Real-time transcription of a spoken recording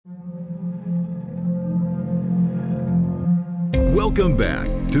Welcome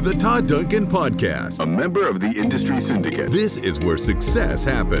back to the Todd Duncan Podcast, a member of the Industry Syndicate. This is where success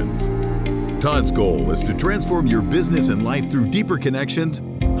happens. Todd's goal is to transform your business and life through deeper connections,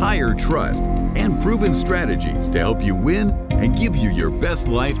 higher trust, and proven strategies to help you win and give you your best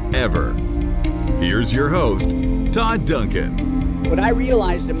life ever. Here's your host, Todd Duncan. What I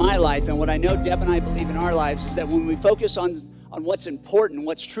realized in my life, and what I know Deb and I believe in our lives, is that when we focus on what's important,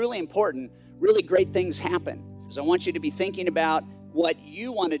 what's truly important, really great things happen. So I want you to be thinking about what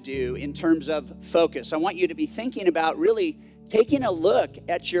you want to do in terms of focus. I want you to be thinking about really taking a look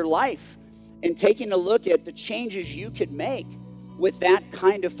at your life and taking a look at the changes you could make with that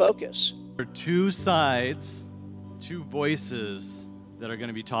kind of focus. There are two sides, two voices that are going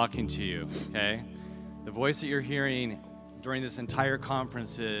to be talking to you, okay? The voice that you're hearing during this entire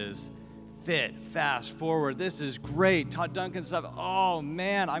conference is fit, fast, forward. This is great. Todd Duncan stuff. Oh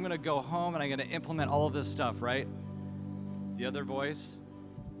man, I'm going to go home and I'm going to implement all of this stuff, right? The other voice,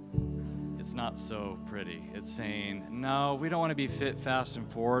 it's not so pretty. It's saying, no, we don't want to be fit, fast, and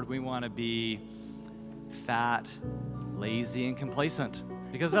forward. We want to be fat, lazy, and complacent.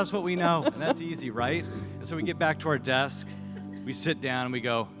 Because that's what we know, and that's easy, right? And so we get back to our desk, we sit down, and we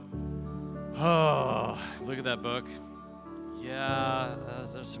go, oh, look at that book. Yeah,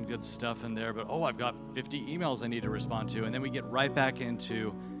 there's some good stuff in there, but I've got 50 emails I need to respond to. And then we get right back into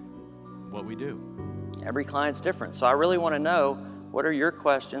what we do. Every client's different. So I really want to know, what are your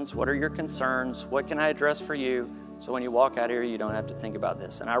questions? What are your concerns? What can I address for you? So when you walk out here, you don't have to think about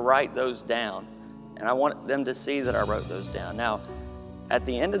this. And I write those down. And I want them to see that I wrote those down. Now, at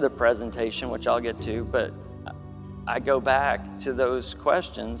the end of the presentation, which I'll get to, but I go back to those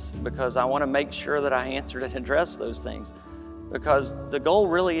questions because I want to make sure that I answered and addressed those things. Because the goal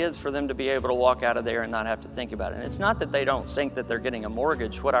really is for them to be able to walk out of there and not have to think about it. And it's not that they don't think that they're getting a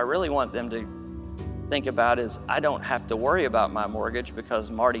mortgage. What I really want them to think about is, I don't have to worry about my mortgage because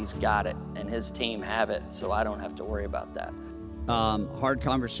Marty's got it and his team have it, so I don't have to worry about that. Hard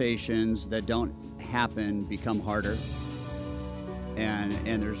conversations that don't happen become harder. And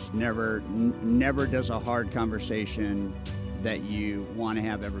there's never does a hard conversation that you want to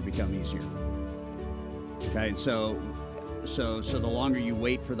have ever become easier. Okay, so the longer you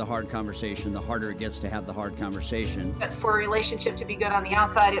wait for the hard conversation, the harder it gets to have the hard conversation. But for a relationship to be good on the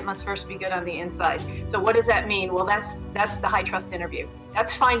outside, it must first be good on the inside. So what does that mean? Well, that's the high trust interview.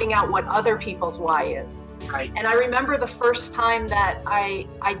 That's finding out what other people's why is. Right. And I remember the first time that I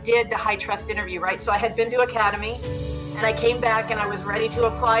did the high trust interview, right? So I had been to Academy and I came back and I was ready to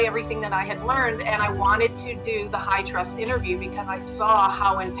apply everything that I had learned, and I wanted to do the high trust interview because I saw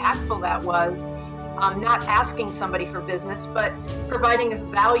how impactful that was. Not asking somebody for business, but providing a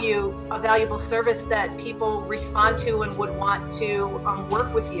valuable service that people respond to and would want to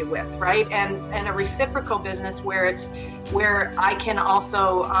work with you with, right? And a reciprocal business where I can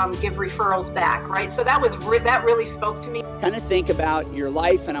also give referrals back, right? So that really spoke to me. Kind of think about your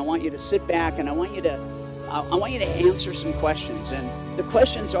life, and I want you to sit back and I want you to answer some questions. And the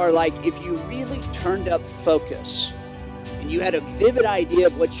questions are like, if you really turned up focus and you had a vivid idea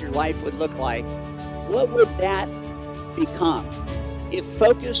of what your life would look like, what would that become? If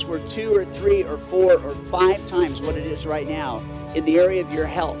focus were 2 or 3 or 4 or 5 times what it is right now in the area of your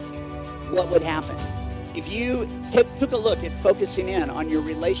health, what would happen? If you took a look at focusing in on your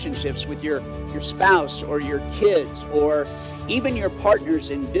relationships with your spouse or your kids or even your partners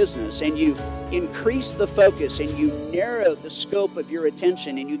in business, and you increase the focus and you narrow the scope of your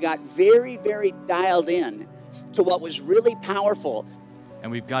attention and you got very, very dialed in to what was really powerful. And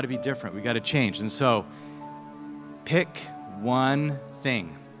we've got to be different. We've got to change. And so pick one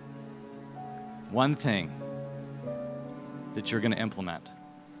thing that you're going to implement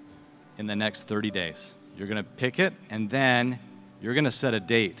in the next 30 days. You're going to pick it, and then you're going to set a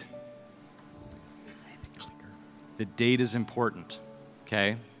date. The date is important,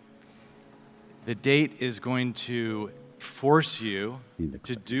 okay? The date is going to force you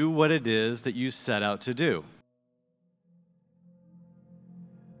to do what it is that you set out to do.